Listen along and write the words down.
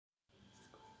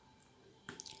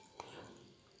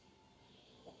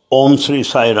Om Sri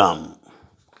Sai Ram.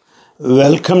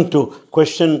 Welcome to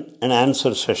question and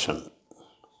answer session.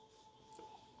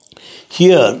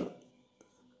 Here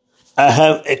I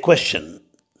have a question.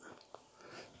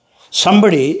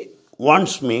 Somebody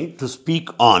wants me to speak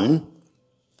on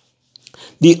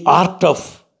the art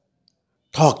of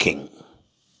talking,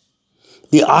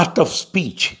 the art of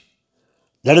speech.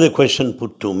 That is the question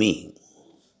put to me.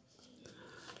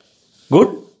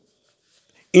 Good.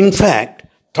 In fact,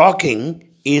 talking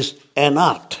is an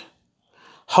art.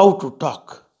 How to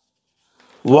talk,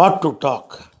 what to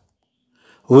talk,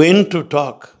 when to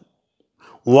talk,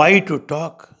 why to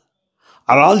talk,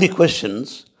 are all the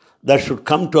questions that should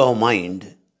come to our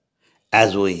mind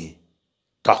as we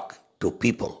talk to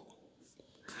people.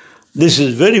 This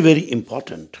is very, very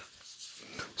important.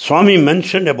 Swami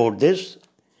mentioned about this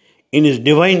in his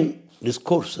divine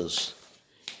discourses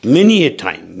many a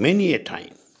time.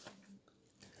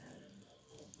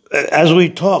 As we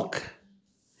talk,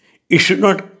 it should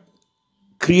not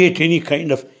create any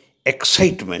kind of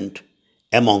excitement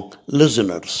among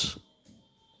listeners.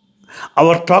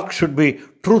 Our talk should be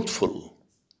truthful.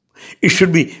 It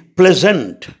should be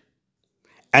pleasant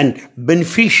and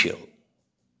beneficial.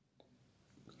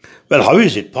 Well, how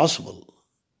is it possible?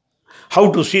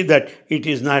 How to see that it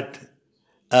is not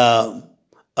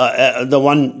the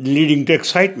one leading to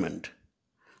excitement?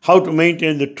 How to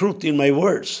maintain the truth in my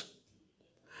words?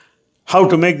 How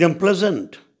to make them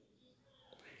pleasant?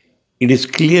 It is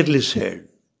clearly said,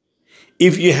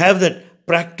 if you have that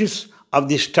practice of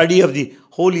the study of the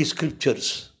Holy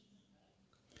Scriptures,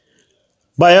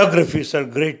 biographies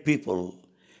of great people,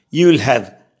 you will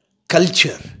have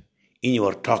culture in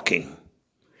your talking,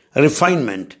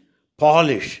 refinement,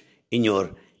 polish in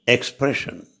your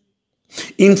expression.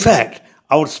 In fact,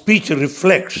 our speech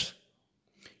reflects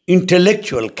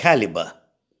intellectual caliber,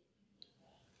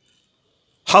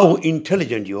 how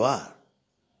intelligent you are.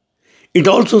 It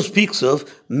also speaks of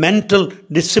mental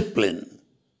discipline.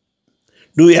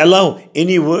 Do you allow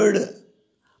any word,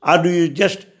 or do you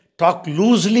just talk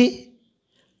loosely?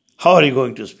 How are you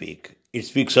going to speak? It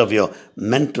speaks of your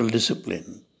mental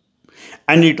discipline.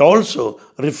 And it also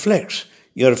reflects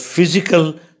your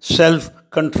physical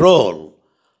self-control.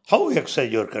 How you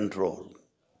exercise your control.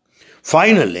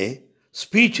 Finally,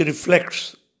 speech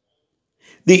reflects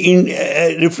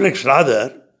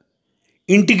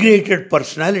integrated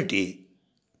personality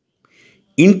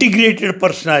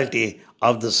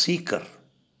of the seeker,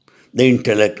 the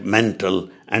intellect, mental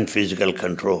and physical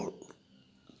control.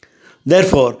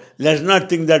 Therefore, let's not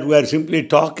think that we are simply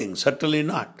talking, certainly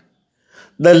not.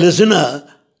 The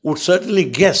listener would certainly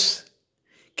guess,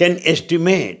 can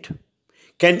estimate,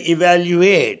 can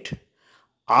evaluate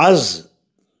us.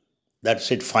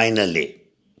 That's it finally.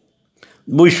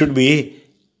 We should be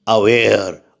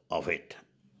aware of it.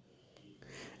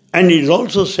 And it is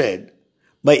also said,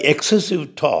 by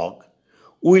excessive talk,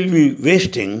 we will be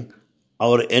wasting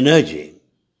our energy.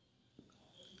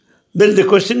 Then the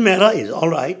question may arise, all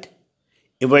right,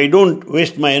 if I don't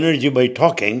waste my energy by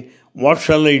talking, what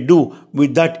shall I do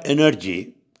with that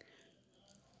energy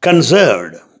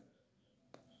conserved?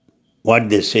 What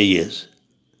they say is,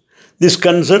 this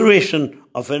conservation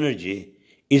of energy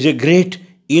is a great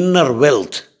inner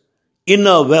wealth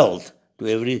to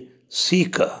every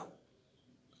seeker.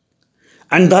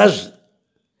 And thus,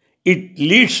 it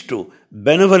leads to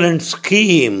benevolent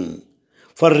scheme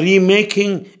for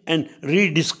remaking and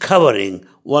rediscovering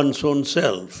one's own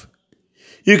self.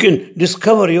 You can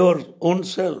discover your own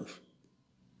self.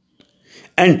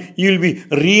 And you'll be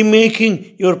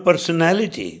remaking your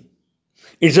personality.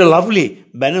 It's a lovely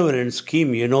benevolent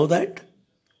scheme, you know that?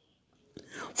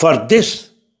 For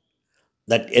this,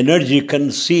 that energy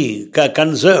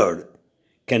conserved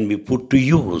can be put to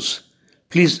use.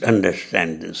 Please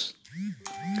understand this.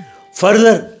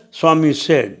 Further, Swami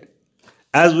said,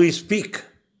 as we speak,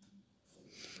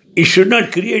 it should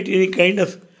not create any kind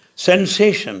of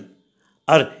sensation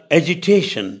or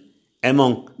agitation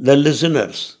among the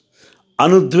listeners.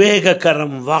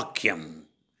 Anudvegakaram vakyam.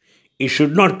 It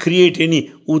should not create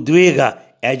any udvega,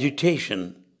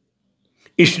 agitation.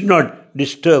 It should not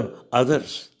disturb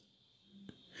others.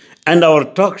 And our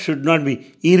talk should not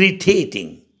be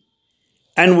irritating.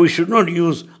 And we should not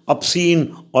use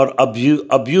obscene or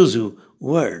abusive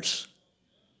words.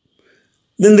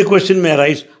 Then the question may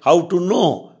arise, how to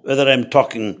know whether I am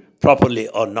talking properly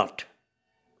or not?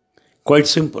 Quite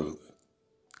simple.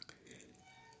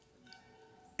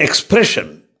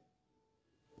 Expression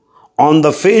on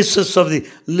the faces of the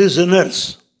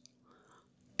listeners,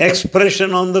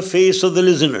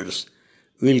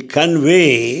 will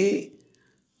convey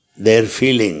their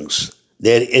feelings,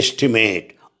 their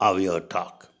estimate of your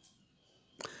talk.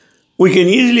 We can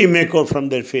easily make out from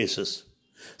their faces.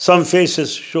 Some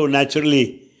faces show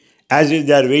naturally as if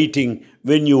they are waiting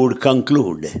when you would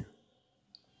conclude.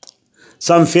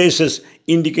 Some faces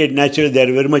indicate naturally they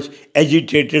are very much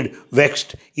agitated,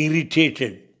 vexed,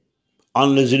 irritated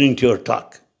on listening to your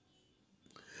talk.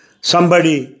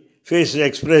 Somebody faces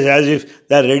express as if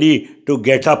they are ready to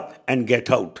get up and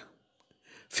get out.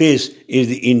 Face is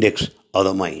the index of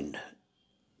the mind.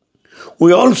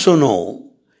 We also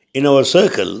know in our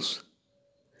circles,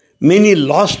 many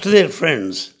lost their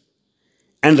friends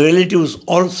and relatives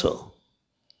also.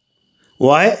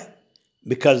 Why?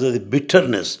 Because of the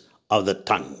bitterness of the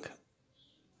tongue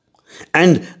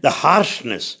and the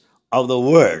harshness of the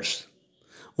words.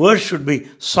 Words should be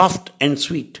soft and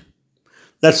sweet.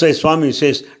 That's why Swami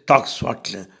says, talk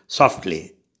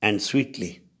softly and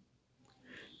sweetly.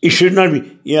 It should not be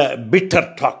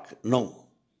bitter talk, no.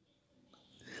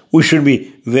 We should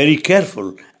be very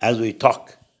careful as we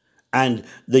talk and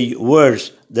the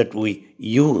words that we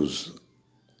use.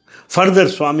 Further,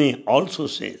 Swami also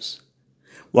says,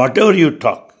 whatever you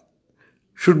talk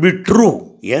should be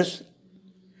true, yes,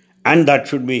 and that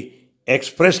should be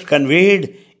expressed,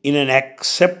 conveyed in an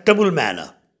acceptable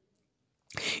manner,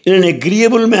 in an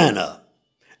agreeable manner,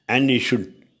 and it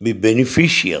should be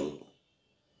beneficial.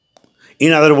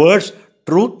 In other words,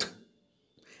 truth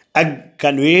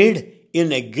conveyed in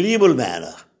an agreeable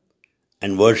manner,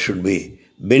 and words should be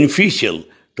beneficial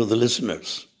to the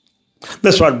listeners.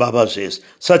 That's what Baba says.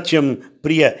 Satyam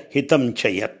priya hitam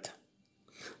chayat.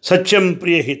 Satyam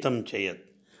priya hitam chayat.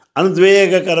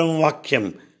 Anudvegakaram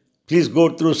vakyam. Please go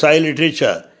through Sai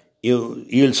literature. You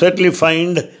will certainly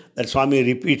find that Swami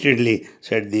repeatedly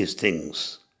said these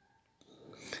things.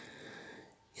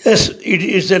 Yes, it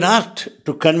is an art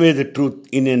to convey the truth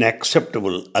in an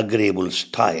acceptable, agreeable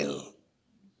style.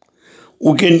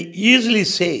 We can easily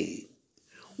say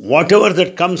whatever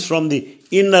that comes from the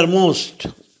innermost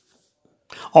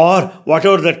or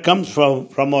whatever that comes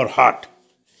from our heart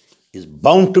is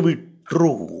bound to be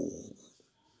true.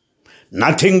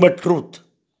 Nothing but truth.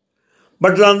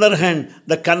 But on the other hand,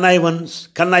 the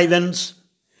connivance,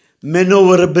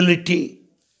 maneuverability,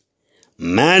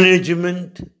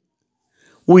 management,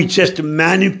 we just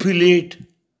manipulate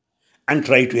and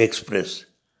try to express.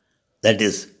 That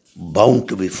is bound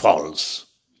to be false.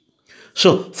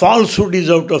 So falsehood is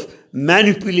out of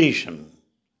manipulation,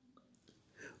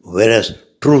 whereas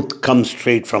truth comes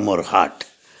straight from our heart.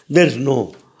 There is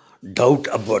no doubt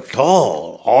about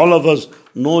all. All of us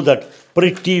know that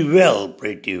pretty well.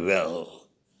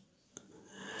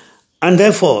 And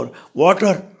therefore, what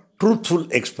are truthful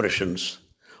expressions?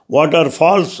 What are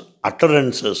false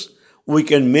utterances? We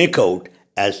can make out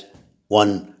as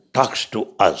one talks to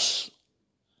us.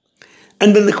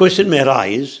 And then the question may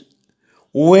arise,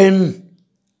 when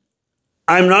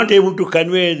I'm not able to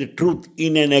convey the truth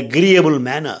in an agreeable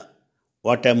manner,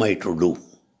 what am I to do?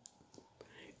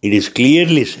 It is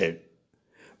clearly said,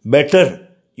 better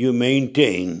you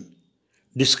maintain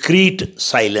discreet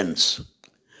silence.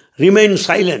 Remain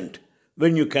silent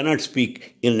when you cannot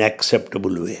speak in an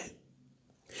acceptable way.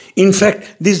 In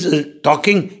fact, this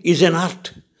talking is an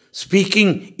art.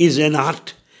 Speaking is an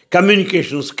art.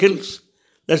 Communication skills,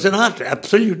 that's an art,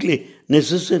 absolutely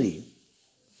necessary.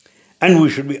 And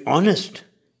we should be honest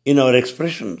in our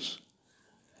expressions.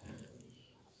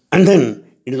 And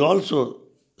then it is also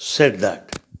said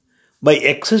that by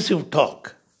excessive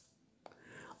talk,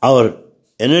 our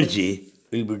energy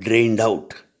will be drained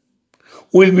out.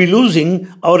 We'll be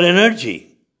losing our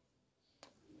energy.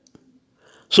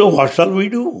 So what shall we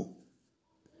do?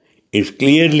 It's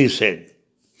clearly said,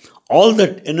 all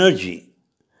that energy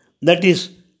that is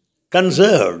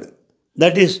conserved,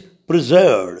 that is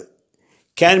preserved,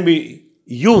 can be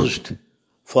used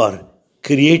for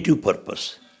creative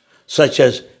purpose, such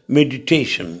as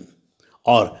meditation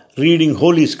or reading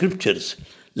holy scriptures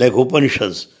like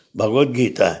Upanishads, Bhagavad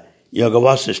Gita, Yoga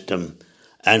Vasistam,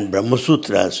 and Brahma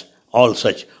Sutras, all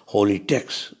such holy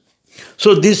texts.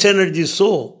 So this energy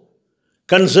so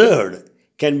conserved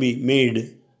can be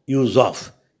made use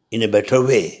of in a better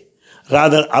way.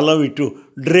 Rather allow it to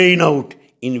drain out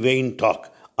in vain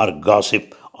talk or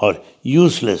gossip or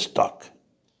useless talk.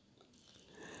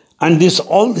 And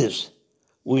all this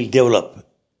will develop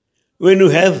when you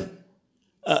have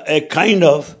a kind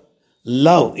of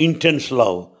love, intense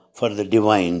love for the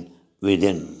divine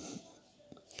within.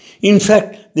 In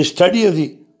fact, the study of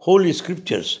the Holy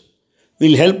Scriptures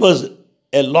will help us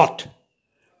a lot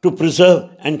to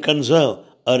preserve and conserve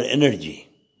our energy.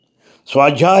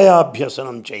 Swajaya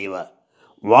abhyasanam chaiva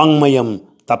vangmayam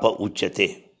tapa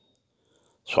uchyate.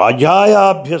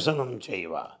 Swajaya abhyasanam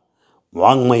chaiva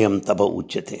vangmayam tapa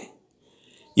uchyate.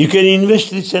 You can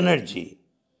invest this energy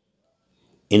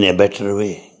in a better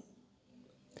way,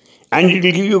 and it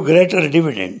will give you greater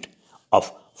dividend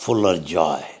of fuller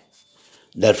joy.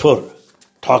 Therefore,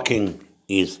 talking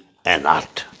is an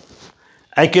art.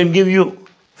 I can give you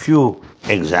few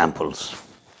examples.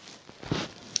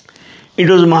 It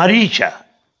was Maricha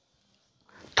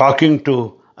talking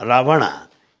to Ravana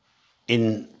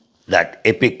in that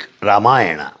epic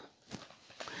Ramayana.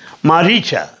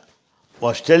 Maricha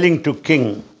was telling to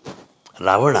King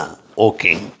Ravana, O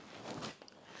king,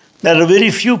 there are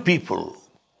very few people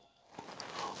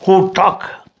who talk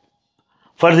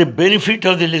for the benefit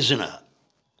of the listener.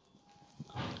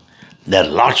 There are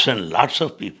lots and lots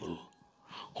of people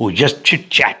who just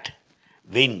chit-chat,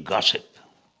 vain gossip,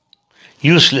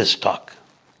 useless talk.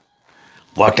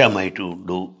 What am I to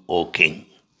do, O king?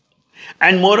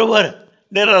 And moreover,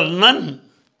 there are none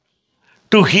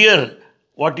to hear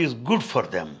what is good for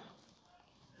them.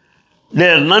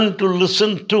 There are none to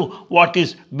listen to what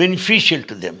is beneficial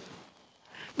to them.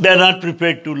 They are not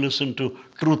prepared to listen to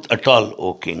truth at all,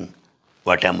 O king.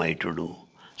 What am I to do?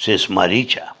 Says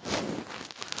Maricha.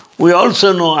 We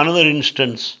also know another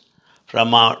instance from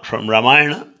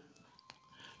Ramayana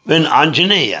when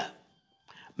Anjaneya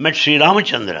met Sri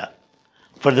Ramachandra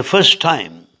for the first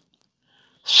time.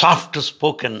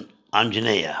 Soft-spoken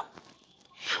Anjaneya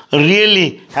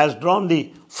really has drawn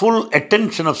the full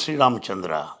attention of Sri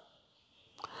Ramachandra.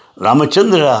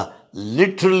 Ramachandra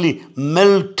literally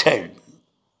melted,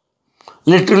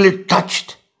 literally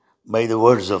touched by the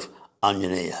words of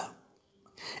Anjaneya.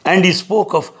 And he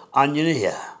spoke of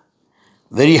Anjaneya,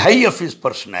 very high of his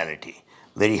personality,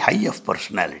 very high of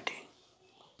personality.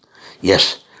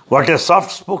 Yes, what a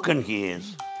soft-spoken he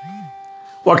is,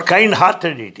 what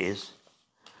kind-hearted it is,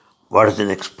 what an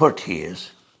expert he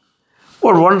is,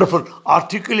 what wonderful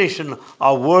articulation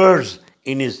of words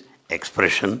in his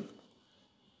expression.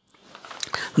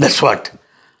 That's what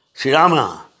Sri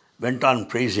Rama went on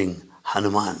praising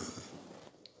Hanuman.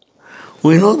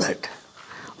 We know that.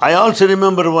 I also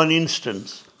remember one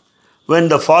instance when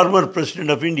the former President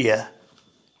of India,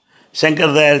 Shankar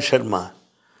Dayal Sharma,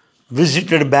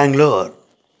 visited Bangalore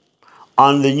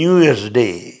on the New Year's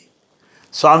Day.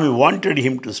 Swami wanted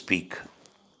him to speak.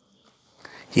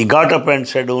 He got up and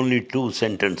said only 2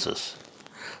 sentences.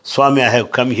 Swami, I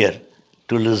have come here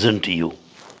to listen to you.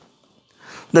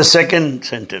 The second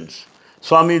sentence,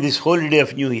 Swami, this holy day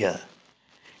of New Year,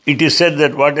 it is said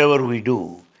that whatever we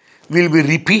do will be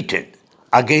repeated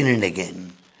again and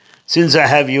again. Since I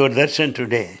have your darshan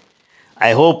today,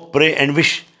 I hope, pray and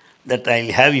wish that I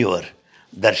will have your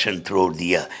darshan throughout the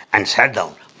year. And sat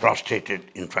down, prostrated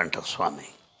in front of Swami.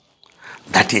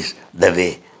 That is the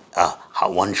way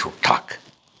how one should talk.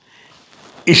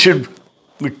 It should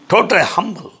be totally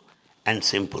humble and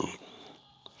simple.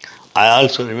 I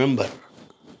also remember,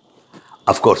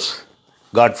 of course,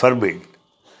 God forbid,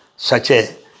 such a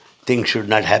thing should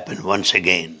not happen once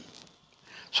again.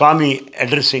 Swami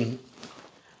addressing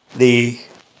the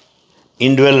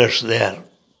indwellers there,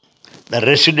 the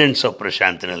residents of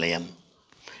Prashantanilayam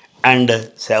and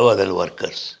Sevadal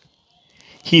workers.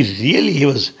 He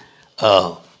was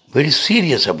very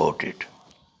serious about it.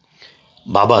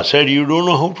 Baba said, you don't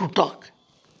know how to talk.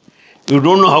 You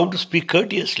don't know how to speak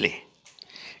courteously.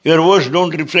 Your words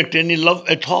don't reflect any love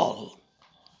at all.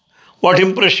 What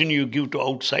impression you give to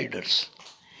outsiders?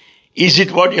 Is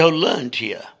it what you have learned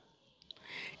here?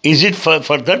 Is it for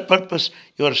that purpose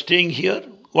you are staying here?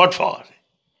 What for?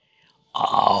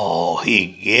 Oh, he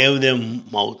gave them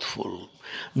mouthful.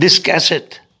 This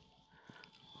cassette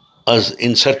was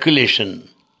in circulation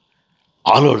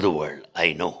all over the world,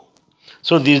 I know.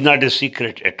 So this is not a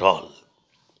secret at all.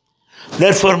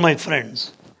 Therefore, my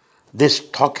friends, this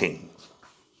talking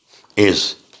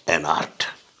is an art.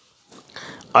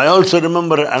 I also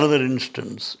remember another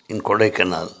instance in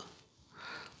Kodaikanal.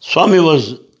 Swami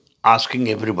was asking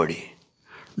everybody,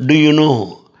 do you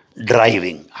know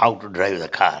driving, how to drive the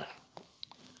car?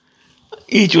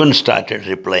 Each one started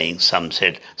replying. Some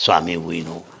said, Swami, we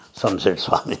know. Some said,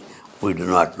 Swami, we do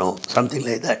not know. Something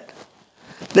like that.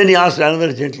 Then he asked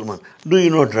another gentleman, do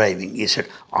you know driving? He said,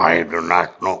 I do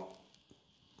not know.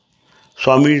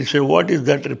 Swami said, what is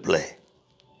that reply?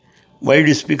 Why do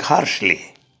you speak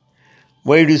harshly?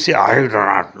 Why do you say, I do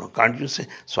not know? Can't you say,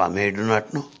 Swami, I do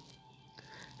not know?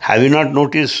 Have you not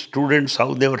noticed students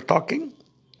how they were talking?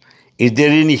 Is there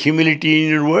any humility in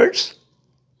your words?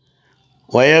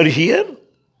 Why are you here?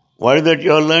 What is that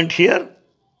you have learned here?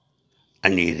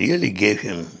 And he really gave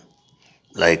him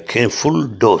like a full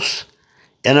dose,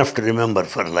 enough to remember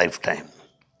for a lifetime.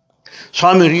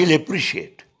 Swami really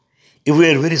appreciate if we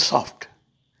are very soft,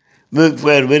 if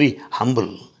we are very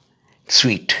humble,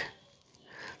 sweet.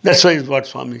 That's why what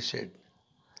Swami said.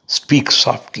 Speak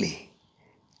softly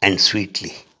and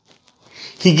sweetly.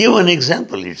 He gave an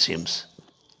example, it seems.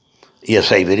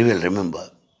 Yes, I very well remember.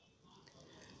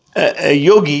 A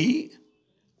yogi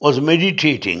was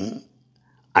meditating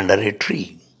under a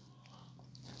tree.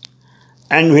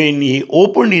 And when he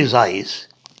opened his eyes,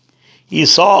 he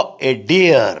saw a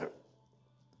deer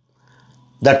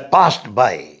that passed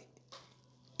by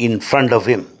in front of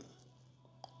him.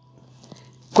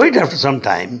 Quite after some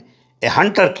time, a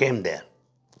hunter came there.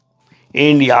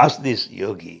 And he asked this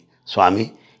yogi,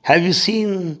 Swami, have you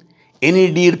seen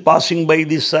any deer passing by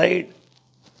this side?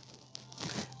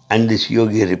 And this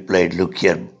yogi replied, look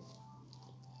here,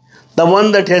 the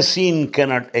one that has seen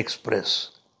cannot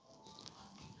express,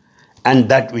 and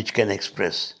that which can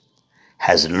express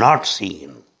has not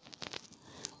seen.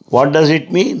 What does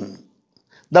it mean?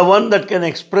 The one that can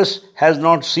express has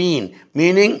not seen,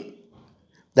 meaning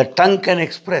the tongue can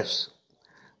express,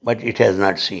 but it has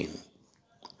not seen.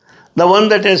 The one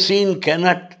that has seen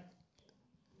cannot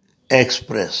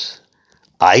express.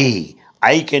 I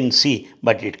can see,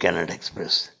 but it cannot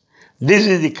express. This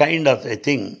is the kind of a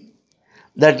thing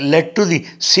that led to the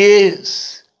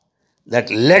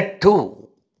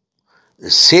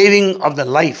saving of the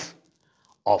life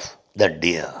of the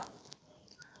deer.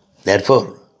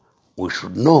 Therefore, we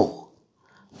should know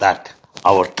that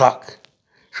our talk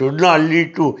should not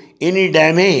lead to any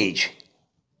damage,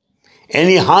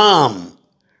 any harm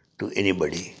to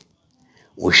anybody.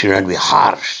 We should not be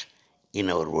harsh in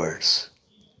our words.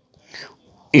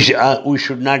 We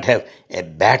should not have a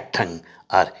bad tongue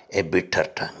or a bitter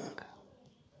tongue.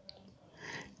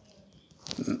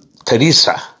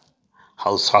 Teresa,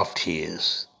 how soft he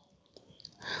is.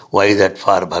 Why that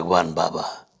for Bhagwan Baba?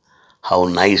 How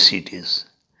nice it is.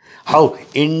 How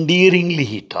endearingly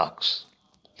he talks.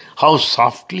 How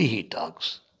softly he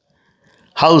talks.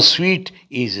 How sweet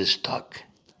is his talk.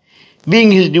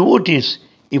 Being his devotees,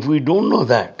 if we don't know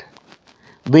that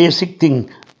basic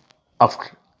thing of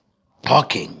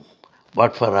talking,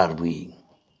 what for our being?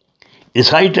 It's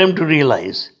high time to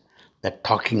realize that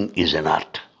talking is an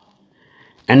art.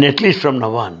 And at least from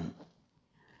now on,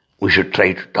 we should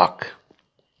try to talk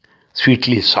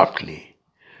sweetly, softly,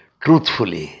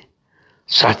 truthfully,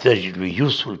 such that it will be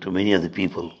useful to many other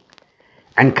people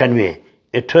and convey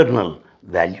eternal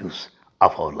values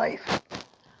of our life.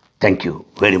 Thank you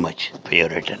very much for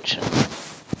your attention.